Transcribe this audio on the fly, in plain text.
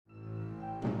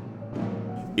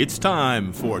It's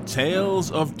time for Tales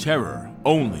of Terror,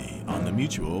 only on the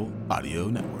Mutual Audio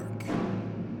Network.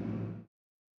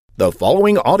 The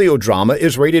following audio drama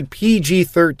is rated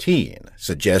PG-13,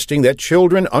 suggesting that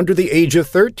children under the age of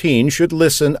 13 should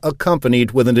listen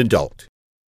accompanied with an adult.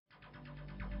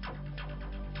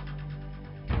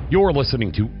 You're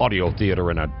listening to Audio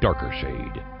Theater in a Darker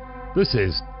Shade. This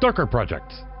is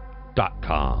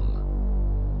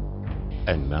darkerproject.com.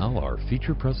 And now our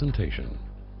feature presentation.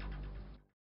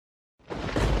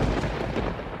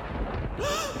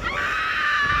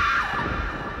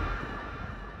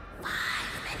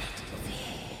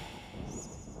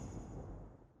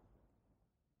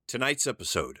 Tonight's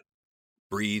episode,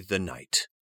 Breathe the Night.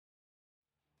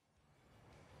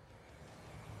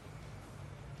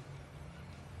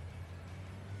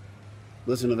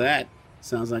 Listen to that.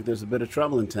 Sounds like there's a bit of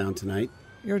trouble in town tonight.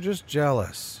 You're just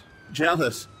jealous.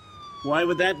 Jealous? Why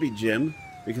would that be, Jim?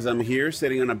 Because I'm here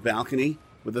sitting on a balcony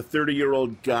with a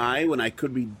 30-year-old guy when I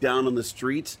could be down on the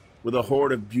streets with a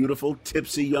horde of beautiful,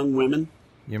 tipsy young women?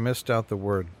 You missed out the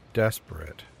word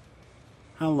desperate.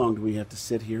 How long do we have to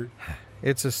sit here?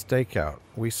 It's a stakeout.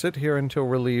 We sit here until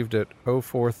relieved at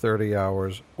 0430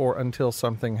 hours or until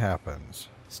something happens.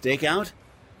 Stakeout?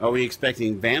 Are we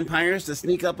expecting vampires to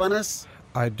sneak up on us?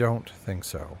 I don't think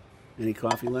so. Any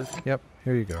coffee left? Yep,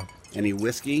 here you go. Any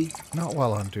whiskey? Not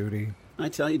while on duty. I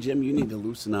tell you, Jim, you need to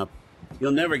loosen up.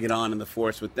 You'll never get on in the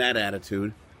force with that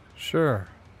attitude. Sure.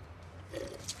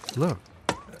 Look,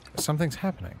 something's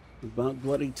happening. About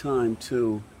bloody time,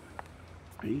 too.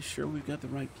 Are you sure we've got the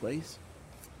right place?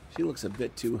 She looks a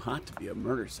bit too hot to be a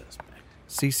murder suspect.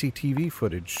 CCTV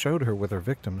footage showed her with her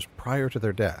victims prior to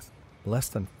their death. Less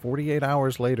than 48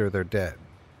 hours later, they're dead.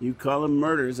 You call them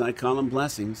murders, I call them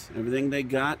blessings. Everything they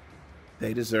got,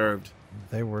 they deserved.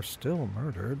 They were still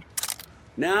murdered.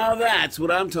 Now that's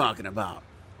what I'm talking about.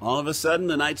 All of a sudden,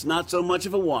 the night's not so much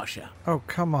of a washout. Oh,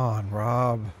 come on,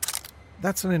 Rob.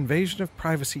 That's an invasion of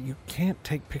privacy. You can't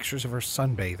take pictures of her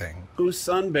sunbathing. Who's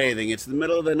sunbathing? It's the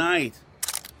middle of the night.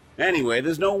 Anyway,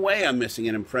 there's no way I'm missing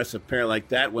an impressive pair like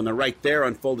that when they're right there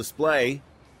on full display.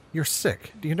 You're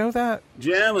sick. Do you know that?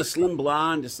 Jim, a slim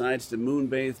blonde, decides to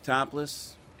moonbathe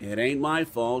topless. It ain't my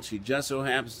fault. She just so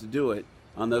happens to do it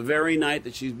on the very night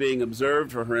that she's being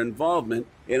observed for her involvement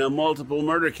in a multiple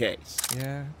murder case.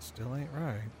 Yeah, it still ain't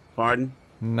right. Pardon?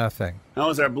 Nothing. How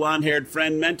was our blonde-haired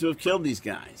friend meant to have killed these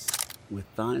guys? With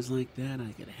thighs like that,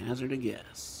 I could hazard a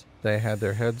guess. They had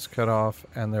their heads cut off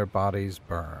and their bodies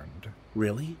burned.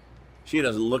 Really? She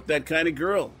doesn't look that kind of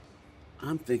girl.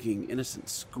 I'm thinking innocent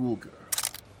schoolgirl.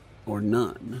 Or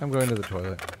none. I'm going to the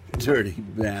toilet. Dirty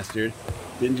bastard.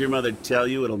 Didn't your mother tell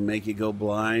you it'll make you go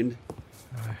blind?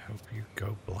 I hope you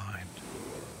go blind.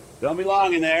 Don't be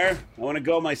long in there. I want to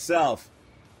go myself.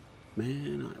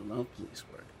 Man, I love police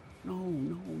work.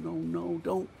 No.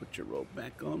 Don't put your robe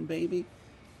back on, baby.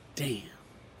 Damn.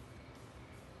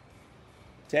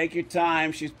 Take your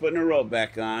time. She's putting her robe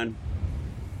back on.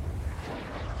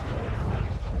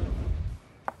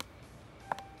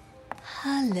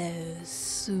 Hello,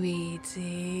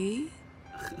 sweetie.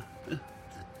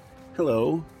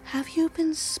 Hello. Have you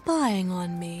been spying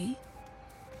on me?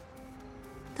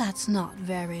 That's not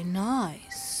very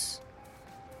nice.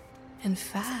 In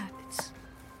fact,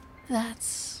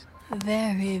 that's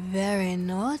very, very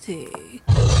naughty.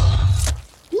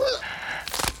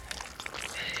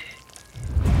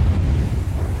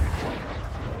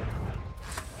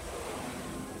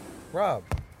 Rob.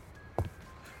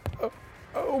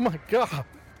 Oh my God.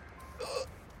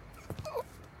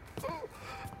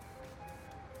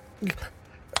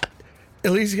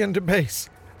 Elysian to base.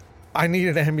 I need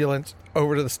an ambulance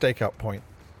over to the stakeout point.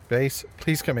 Base,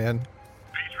 please come in. Base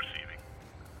receiving.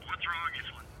 What's wrong,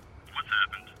 Eastland? What's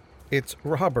happened? It's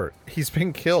Robert. He's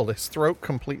been killed. His throat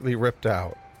completely ripped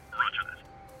out. Roger that.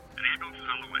 An ambulance is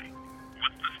on the way.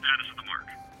 What's the status of the mark?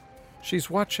 She's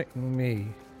watching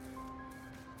me.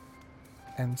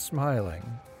 And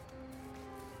smiling.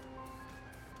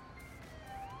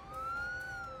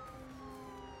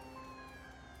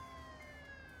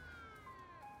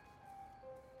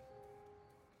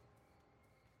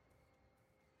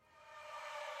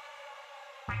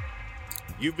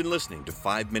 You've been listening to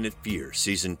 5 Minute Fear,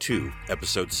 Season 2,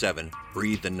 Episode 7,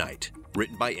 Breathe the Night,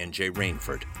 written by N.J.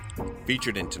 Rainford.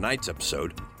 Featured in tonight's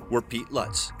episode were Pete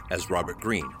Lutz as Robert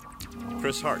Greene,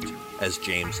 Chris Hart as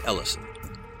James Ellison,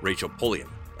 Rachel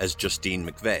Pulliam as Justine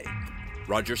McVeigh,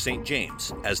 Roger St.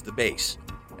 James as the bass,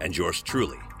 and yours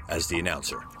truly as the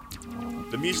announcer.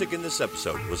 The music in this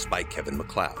episode was by Kevin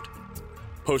MacLeod.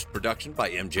 Post-production by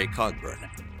M.J.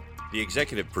 Cogburn. The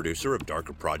executive producer of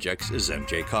Darker Projects is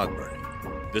M.J. Cogburn.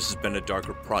 This has been a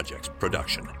Darker Projects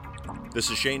production. This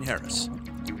is Shane Harris.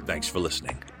 Thanks for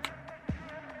listening.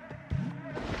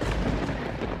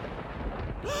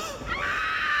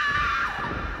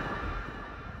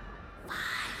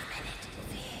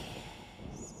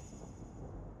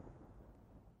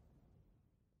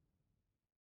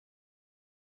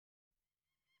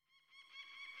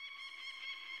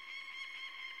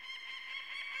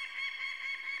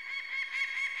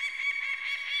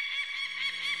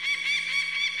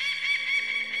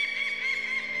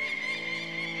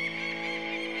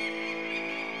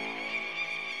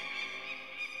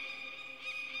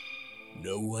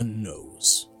 No one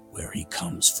knows where he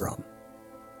comes from.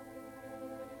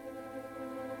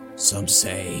 Some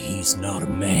say he's not a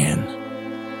man.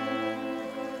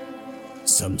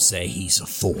 Some say he's a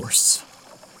force.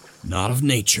 Not of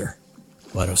nature,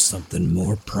 but of something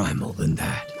more primal than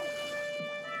that.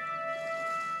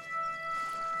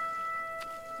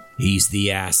 He's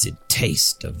the acid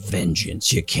taste of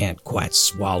vengeance you can't quite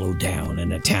swallow down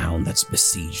in a town that's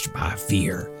besieged by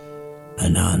fear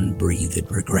and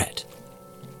unbreathed regret.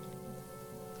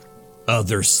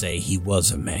 Others say he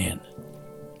was a man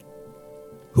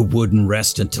who wouldn't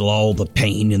rest until all the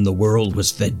pain in the world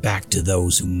was fed back to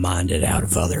those who mined it out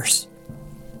of others.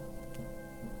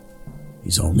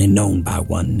 He's only known by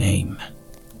one name,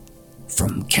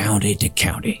 from county to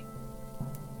county,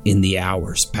 in the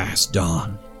hours past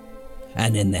dawn,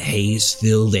 and in the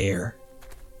haze-filled air.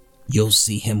 You'll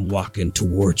see him walking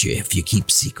toward you if you keep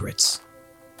secrets,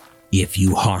 if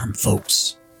you harm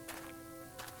folks.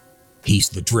 He's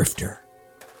the Drifter,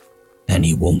 and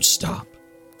he won't stop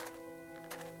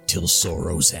till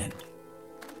sorrow's end.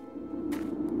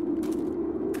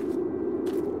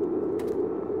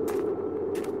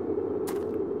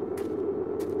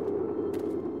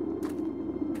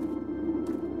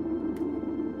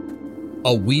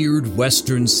 A weird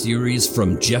Western series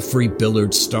from Jeffrey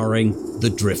Billard starring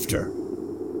The Drifter.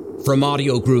 From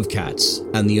Audio Groovecats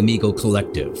and the Amigo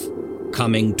Collective.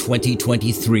 Coming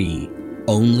 2023,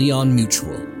 only on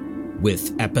Mutual,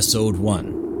 with Episode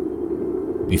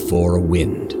 1, Before a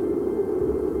Wind.